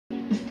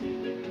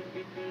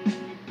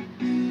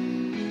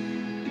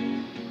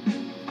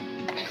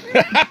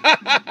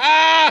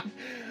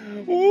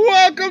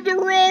Welcome to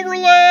Rover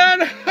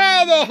Land.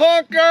 How the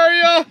honk are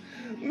ya?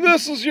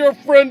 This is your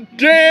friend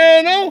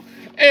Dano,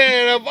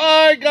 and have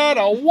I got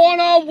a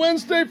one-off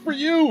Wednesday for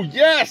you?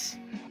 Yes.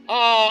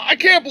 I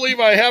can't believe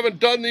I haven't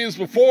done these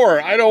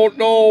before. I don't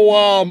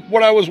know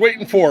what I was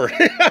waiting for.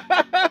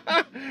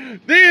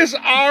 These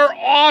are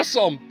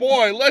awesome.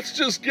 Boy, let's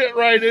just get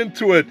right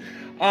into it.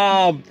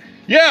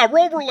 Yeah,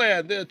 Rover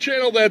Land, the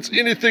channel that's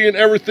anything and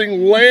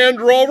everything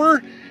Land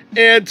Rover.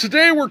 And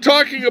today we're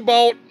talking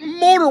about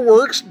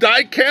MOTORWORKS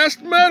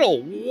die-cast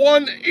metal,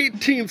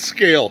 1/18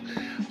 scale.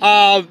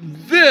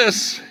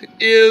 This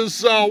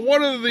is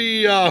one of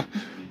the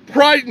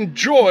pride and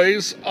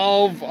joys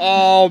of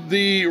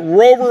the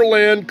Rover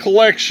Land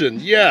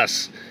collection.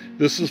 Yes,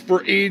 this is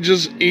for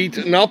ages 8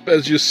 and up,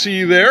 as you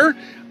see there.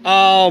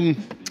 Boy,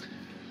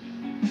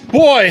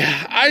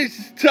 I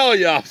tell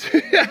you,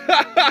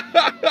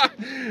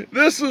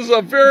 this is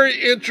a very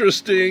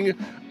interesting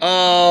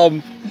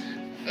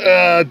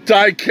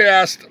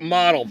die-cast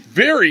model.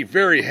 Very,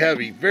 very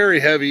heavy, very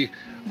heavy.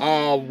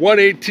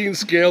 1/18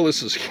 scale.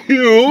 This is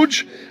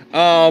huge.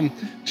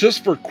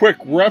 Just for quick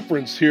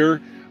reference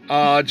here,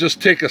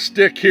 just take a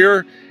stick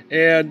here,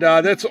 and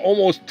that's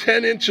almost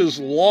 10 inches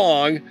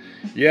long.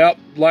 Yep,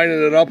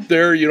 lining it up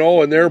there, you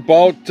know, and they're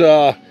about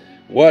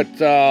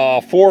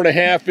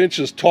 4.5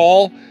 inches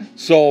tall.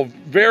 So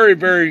very,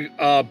 very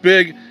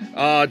big.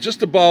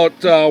 Just about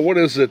what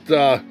is it?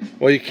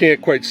 Well, you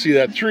can't quite see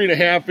that.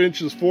 3.5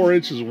 inches, 4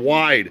 inches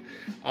wide.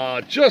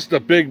 Just a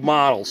big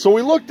model. So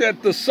we looked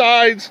at the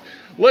sides.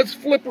 Let's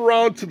flip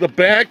around to the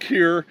back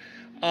here.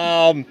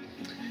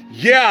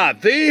 Yeah,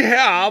 they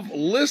have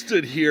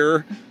listed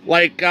here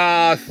like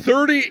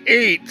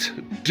 38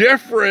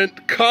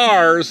 different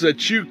cars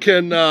that you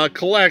can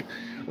collect.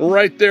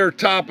 Right there,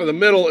 top of the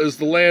middle, is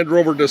the Land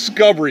Rover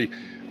Discovery.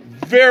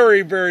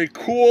 Very, very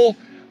cool.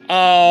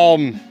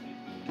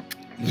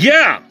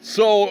 Yeah,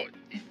 so,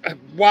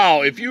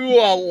 wow, if you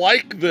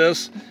like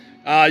this,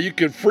 you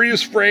can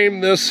freeze frame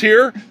this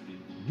here.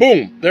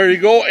 Boom, there you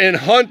go, and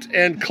hunt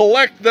and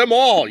collect them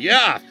all.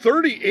 Yeah,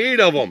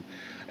 38 of them.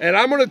 And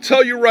I'm going to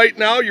tell you right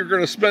now, you're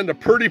going to spend a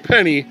pretty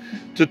penny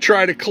to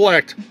try to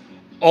collect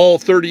all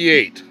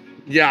 38.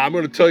 Yeah, I'm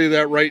going to tell you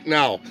that right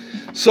now.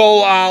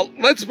 So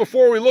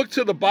before we look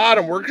to the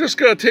bottom, we're just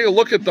going to take a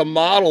look at the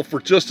model for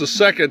just a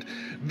second.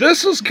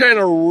 This is kind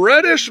of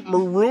reddish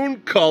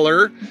maroon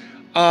color.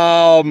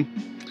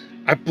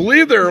 I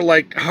believe they're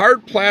like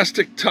hard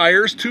plastic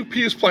tires,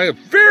 two-piece plastic.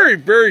 Very,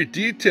 very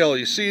detailed.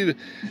 You see,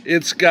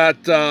 it's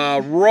got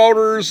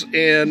rotors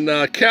and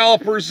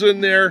calipers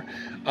in there.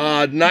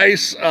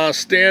 Nice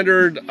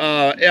standard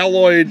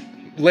alloyed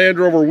Land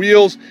Rover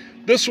wheels.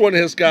 This one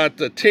has got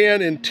the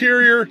tan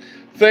interior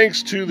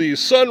thanks to the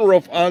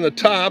sunroof on the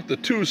top, the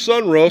two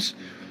sunroofs.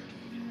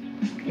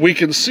 We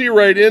can see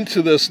right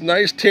into this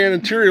nice tan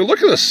interior.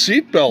 Look at the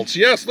seat belts.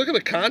 Yes, look at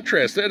the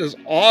contrast. That is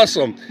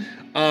awesome.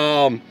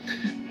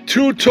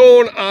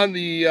 Two-tone on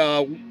the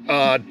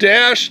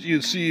dash.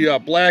 You see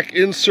black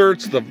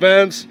inserts, the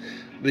vents,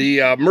 the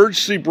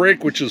emergency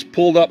brake, which is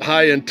pulled up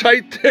high and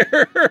tight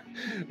there.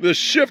 The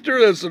shifter,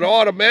 that's an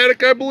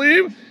automatic, I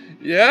believe.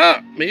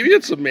 Yeah, maybe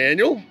it's a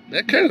manual.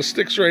 That kind of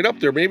sticks right up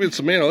there. Maybe it's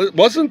a manual. It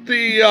wasn't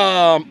the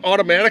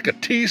automatic a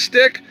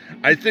T-stick?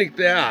 I think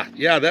that,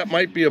 yeah, that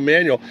might be a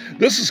manual.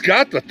 This has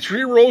got the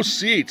 3-row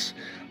seats.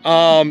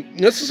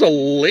 This is a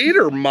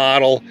later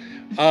model.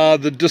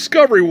 The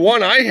Discovery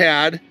one I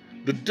had,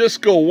 the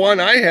Disco one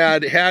I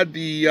had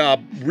the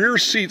rear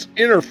seats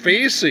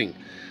interfacing.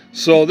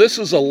 So this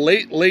is a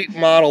late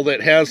model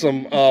that has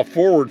them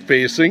forward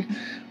facing.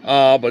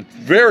 But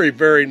very,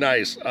 very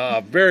nice,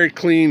 very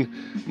clean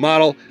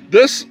model.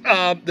 This,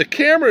 the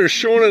camera is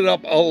showing it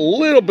up a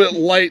little bit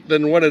light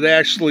than what it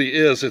actually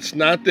is. It's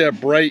not that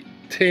bright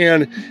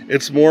tan.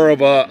 It's more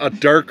of a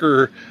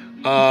darker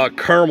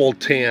caramel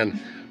tan.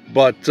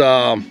 But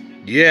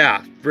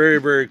yeah, very,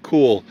 very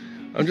cool.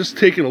 I'm just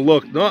taking a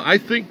look. No, I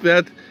think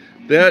that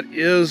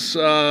is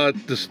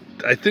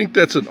I think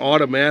that's an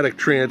automatic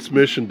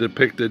transmission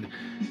depicted.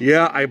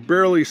 Yeah, I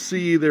barely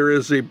see there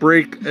is a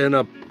brake and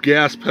a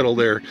gas pedal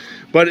there.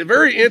 But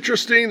very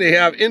interesting. They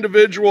have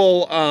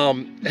individual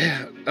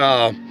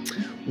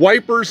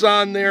wipers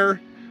on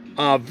there.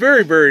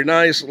 Very, very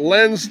nice.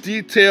 Lens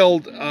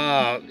detailed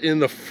in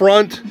the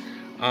front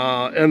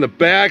and the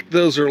back.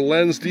 Those are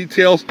lens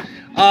details.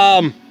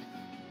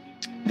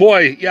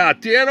 Boy, yeah,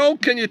 Dano,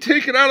 can you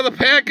take it out of the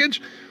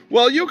package?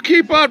 Well, you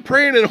keep on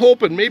praying and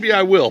hoping. Maybe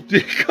I will,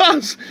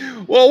 because,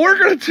 well, I'm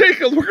gonna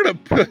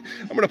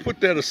put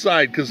that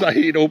aside because I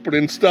hate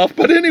opening stuff.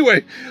 But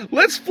anyway,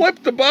 let's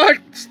flip the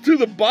box to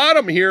the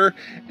bottom here,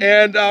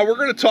 and we're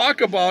gonna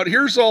talk about,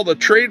 here's all the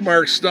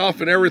trademark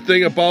stuff and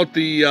everything about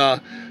the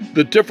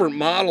different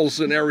models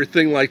and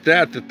everything like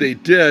that they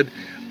did.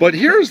 But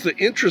here's the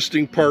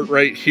interesting part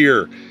right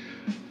here.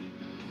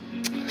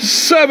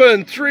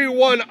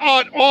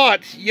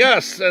 731-aught,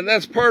 yes, and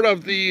that's part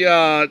of the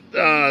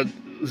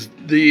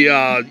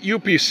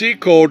UPC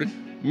code,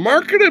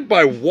 marketed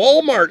by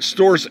Walmart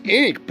Stores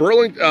Inc.,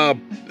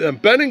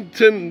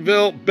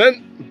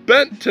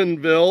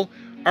 Bentonville,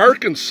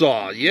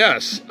 Arkansas.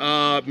 Yes,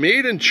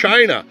 made in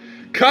China.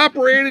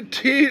 Copyrighted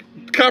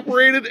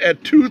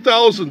at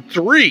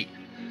 2003.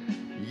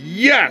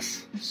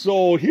 Yes.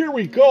 So here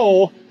we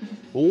go.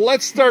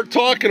 Let's start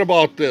talking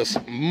about this.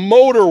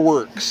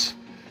 MOTORWORKS.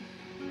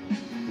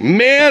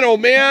 Man, oh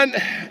man.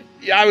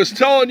 Yeah, I was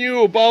telling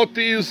you about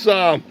these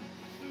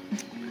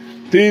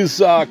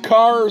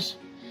cars,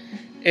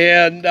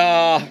 and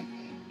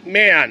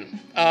man,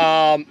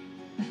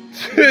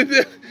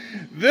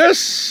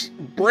 this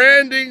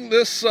branding,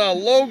 this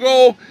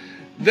logo,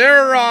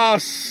 they're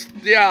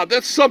yeah,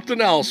 that's something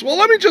else. Well,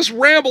 let me just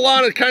ramble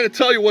on and kind of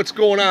tell you what's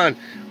going on.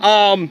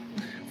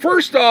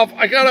 First off,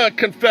 I gotta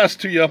confess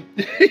to you.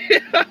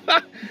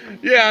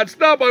 Yeah, it's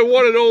not my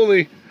one and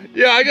only.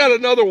 Yeah, I got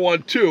another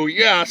one too.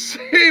 Yeah,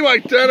 same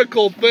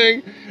identical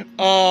thing.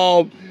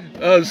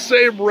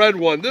 Same red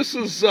one. This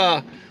is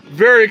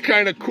very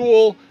kind of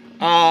cool.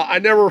 I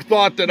never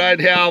thought that I'd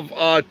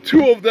have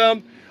two of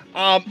them.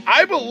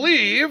 I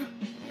believe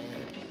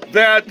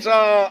that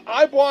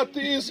I bought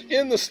these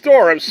in the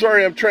store. I'm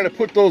sorry, I'm trying to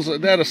put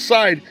that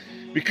aside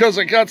because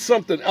I got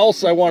something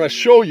else I want to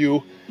show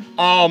you.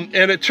 And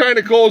it kind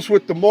of goes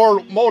with the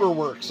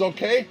MOTORWORKS,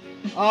 okay?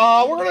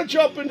 We're going to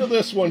jump into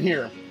this one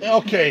here.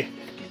 Okay.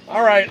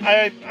 All right,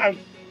 I've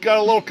got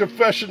a little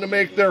confession to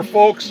make there,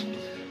 folks.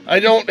 I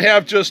don't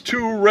have just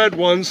two red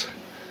ones.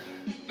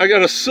 I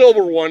got a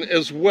silver one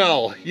as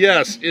well.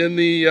 Yes, in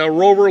the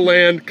Rover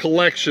Land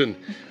collection.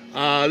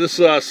 This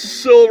is a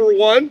silver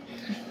one.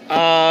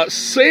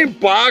 Same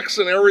box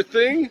and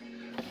everything.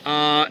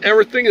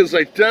 Everything is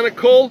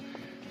identical,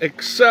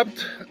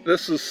 except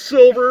this is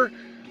silver.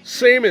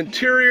 Same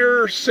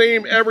interior,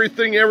 same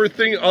everything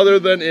other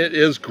than it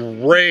is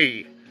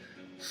gray.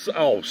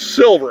 Oh,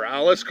 silver.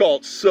 Let's call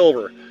it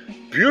silver.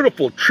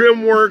 Beautiful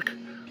trim work.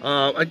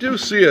 I do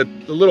see a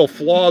little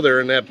flaw there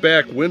in that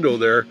back window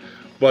there.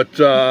 But,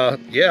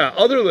 yeah,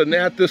 other than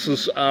that, this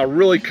is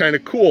really kind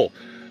of cool.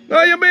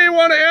 Now, you may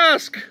want to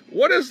ask,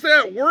 what is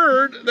that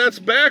word that's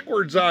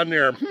backwards on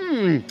there?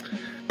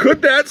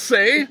 Could that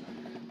say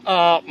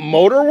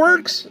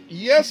MOTORWORKS?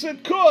 Yes,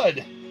 it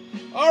could.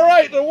 All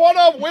right, the One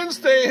Of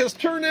Wednesday has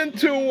turned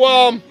into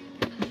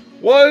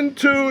 1,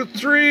 2,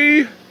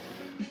 3,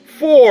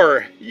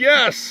 4.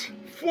 Yes,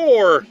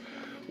 4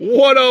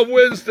 One Of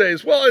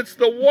Wednesdays. Well, it's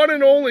the one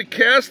and only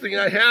casting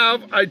I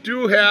have. I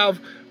do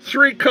have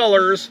 3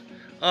 colors,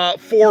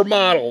 4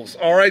 models.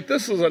 All right,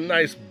 this is a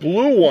nice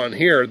blue one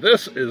here.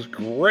 This is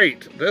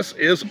great. This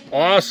is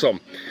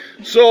awesome.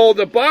 So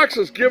the box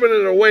is giving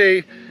it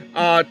away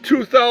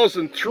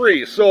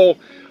 2003. So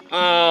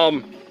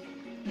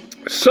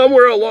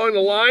somewhere along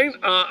the line,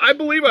 I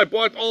believe I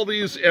bought all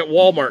these at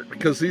Walmart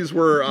because these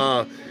were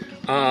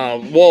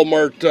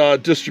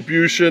Walmart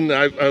distribution.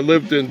 I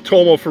lived in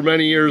Toma for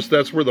many years.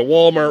 That's where the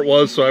Walmart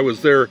was, so I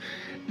was there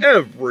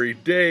every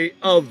day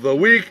of the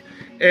week.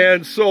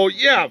 And so,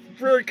 yeah,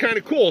 very kind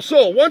of cool.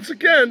 So, once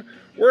again,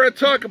 we're going to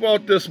talk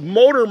about this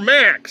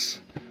MotorMax.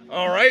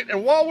 All right,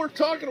 and while we're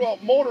talking about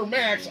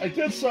MotorMax, I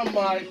did some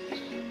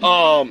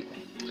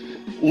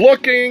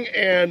looking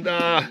and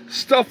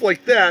stuff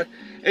like that.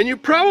 And you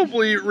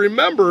probably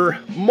remember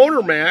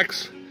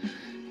MotorMax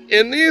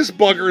in these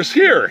buggers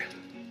here.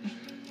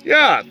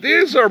 Yeah,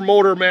 these are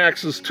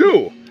MotorMaxes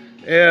too.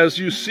 As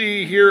you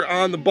see here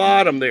on the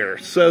bottom there,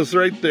 it says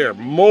right there,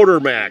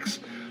 MotorMax.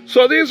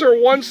 So these are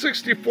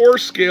 1/64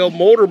 scale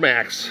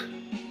MotorMax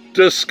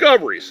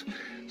Discoveries.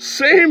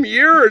 Same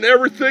year and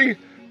everything,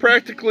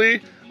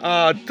 practically.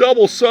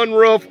 Double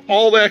sunroof,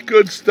 all that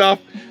good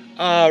stuff.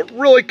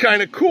 Really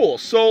kind of cool.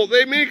 So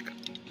they make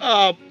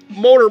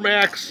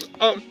MotorMax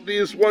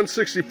these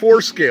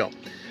 1/64 scale.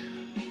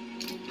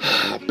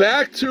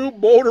 Back to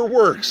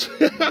MOTORWORKS.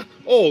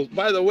 Oh,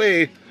 by the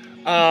way,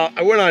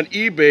 I went on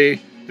eBay.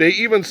 They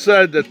even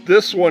said that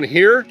this one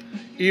here,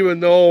 even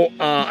though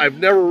I've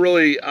never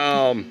really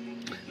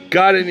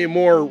got any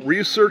more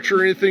research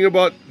or anything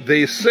about,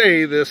 they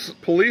say this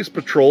police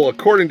patrol,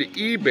 according to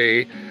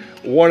eBay,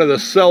 one of the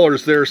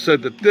sellers there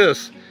said that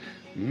this,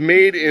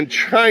 made in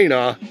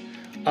China,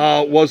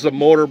 was a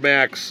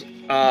MotorMax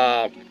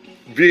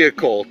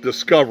vehicle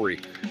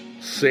Discovery.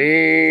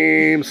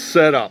 Same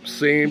setup,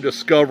 same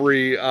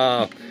Discovery,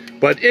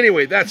 but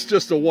anyway, that's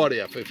just a what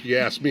if you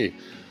ask me.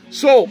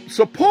 So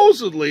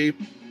supposedly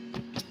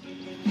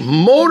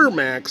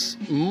MOTORWORKS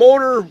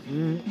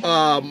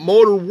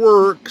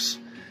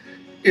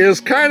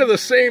is kind of the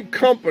same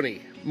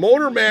company.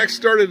 MotorMax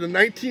started in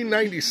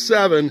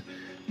 1997,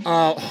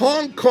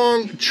 Hong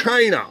Kong,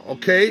 China,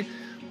 okay?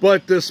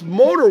 But this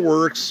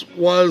MOTORWORKS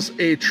was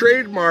a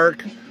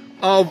trademark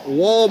of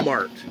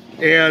Walmart.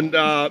 And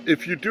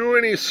if you do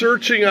any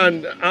searching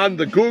on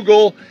the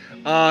Google,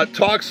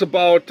 talks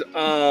about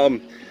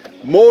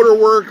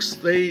MOTORWORKS,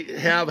 they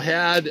have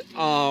had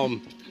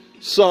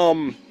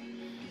some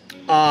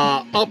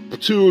up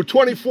to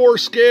 24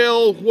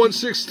 scale,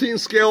 1/16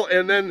 scale,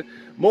 and then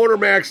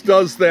MotorMax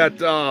does that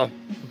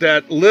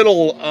that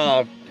little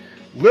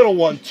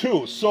one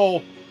too.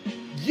 So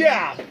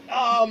yeah,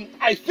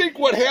 I think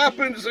what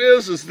happens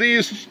is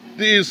these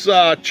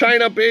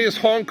China-based,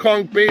 Hong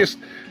Kong-based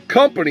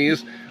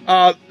companies,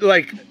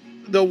 like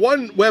the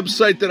one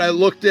website that I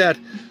looked at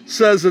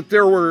says that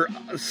there were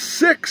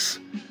 6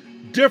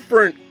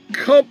 different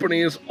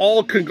companies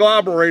all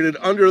conglomerated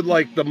under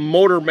like the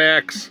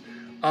MotorMax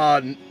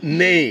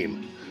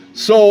name.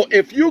 So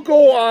if you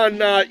go on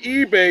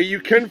eBay, you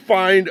can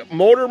find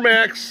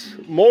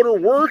MotorMax,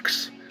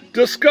 MotorWorks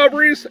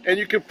discoveries, and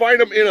you can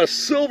find them in a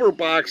silver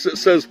box that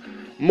says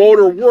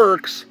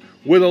MotorWorks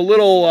with a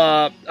little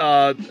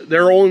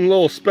their own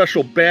little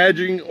special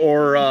badging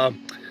or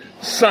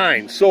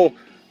sign. So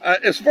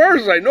as far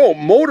as I know,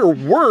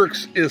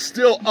 MotorWorks is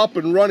still up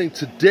and running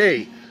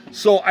today.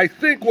 So I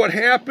think what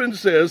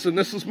happens is, and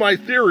this is my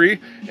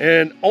theory,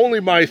 and only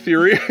my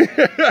theory,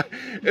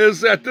 is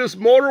that this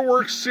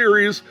MotorWorks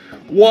series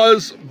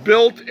was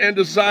built and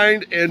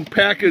designed and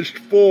packaged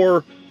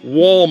for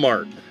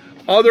Walmart.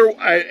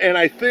 And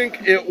I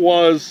think it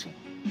was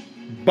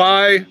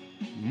by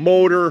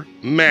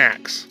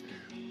MotorMax.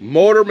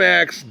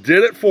 MotorMax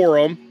did it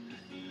for them.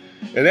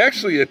 And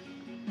actually,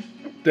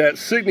 that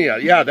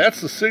Necedah, yeah,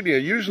 that's the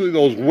Necedah. Usually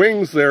those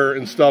wings there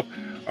and stuff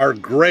are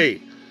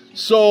gray.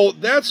 So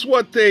that's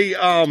what they,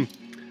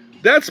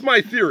 that's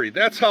my theory.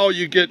 That's how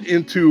you get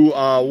into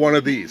one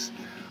of these.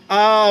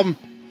 You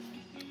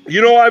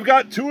know, I've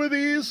got 2 of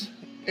these,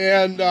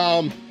 and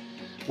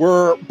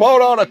we're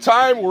about out of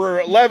time.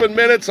 We're 11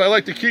 minutes. I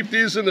like to keep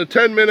these into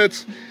 10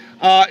 minutes.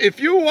 If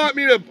you want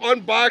me to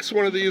unbox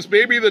one of these,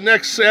 maybe the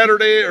next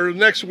Saturday or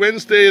next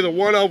Wednesday, the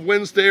one-of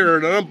Wednesday, or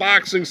an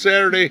unboxing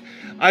Saturday,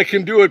 I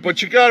can do it.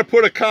 But you got to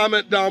put a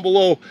comment down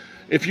below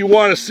if you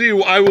want to see.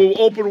 I will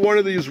open one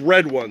of these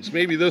red ones.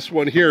 Maybe this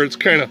one here. It's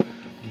kind of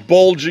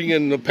bulging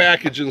in the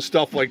package and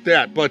stuff like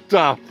that. But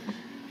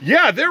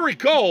yeah, there we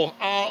go.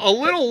 A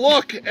little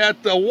look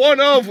at the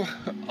one-of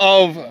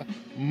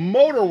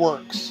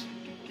MotorWorks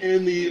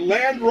in the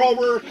Land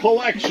Rover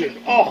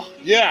collection. Oh,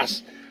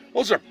 yes.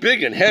 Those are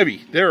big and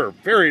heavy. They're a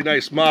very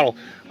nice model.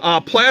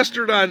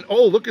 Plastered on,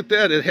 oh, look at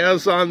that. It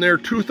has on there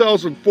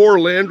 2004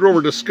 Land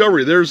Rover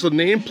Discovery. There's the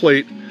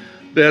nameplate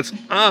that's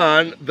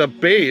on the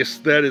base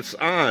that it's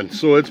on.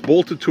 So it's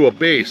bolted to a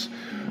base.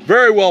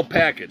 Very well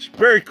packaged.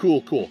 Very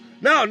cool.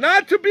 Now,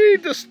 not to be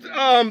just,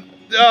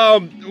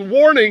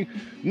 warning,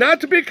 not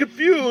to be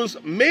confused,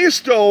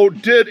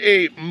 Necedah did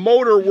a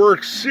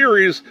MotorWorks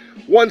series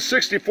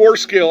 1/64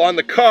 scale on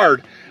the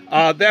card.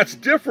 That's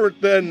different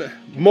than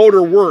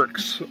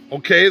MotorWorks,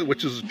 okay,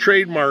 which is a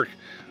trademark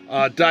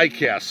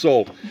diecast.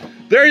 So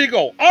there you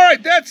go. All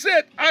right, that's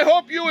it. I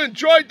hope you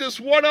enjoyed this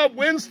one-up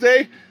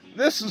Wednesday.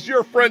 This is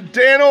your friend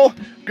Dano.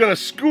 Gonna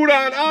scoot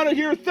on out of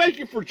here. Thank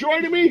you for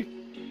joining me.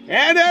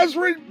 And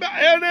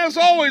as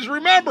always,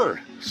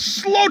 remember,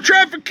 slow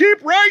traffic,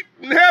 keep right,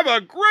 and have a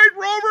great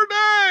Rover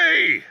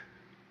day.